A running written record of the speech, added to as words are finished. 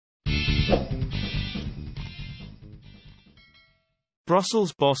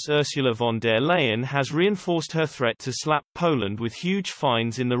Brussels boss Ursula von der Leyen has reinforced her threat to slap Poland with huge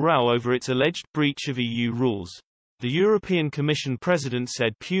fines in the row over its alleged breach of EU rules. The European Commission president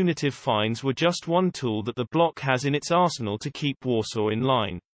said punitive fines were just one tool that the bloc has in its arsenal to keep Warsaw in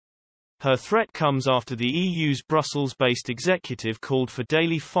line. Her threat comes after the EU's Brussels-based executive called for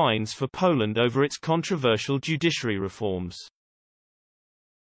daily fines for Poland over its controversial judiciary reforms.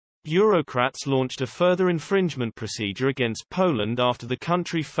 Eurocrats launched a further infringement procedure against Poland after the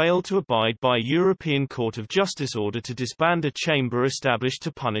country failed to abide by a European Court of Justice order to disband a chamber established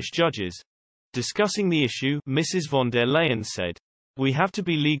to punish judges. Discussing the issue, Mrs. von der Leyen said, "We have to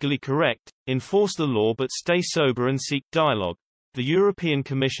be legally correct, enforce the law but stay sober and seek dialogue." The European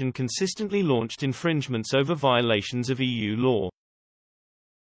Commission consistently launched infringements over violations of EU law.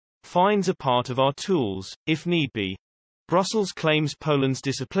 Fines are part of our tools, if need be. Brussels claims Poland's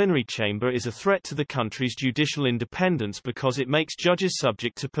disciplinary chamber is a threat to the country's judicial independence because it makes judges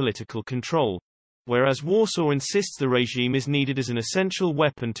subject to political control, whereas Warsaw insists the regime is needed as an essential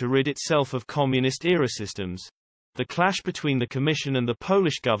weapon to rid itself of communist-era systems. The clash between the Commission and the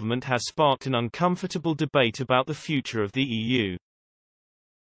Polish government has sparked an uncomfortable debate about the future of the EU.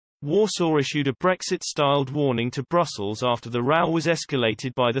 Warsaw issued a Brexit-styled warning to Brussels after the row was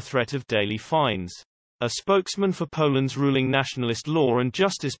escalated by the threat of daily fines. A spokesman for Poland's ruling Nationalist Law and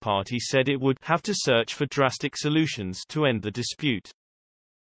Justice Party said it would have to search for drastic solutions to end the dispute.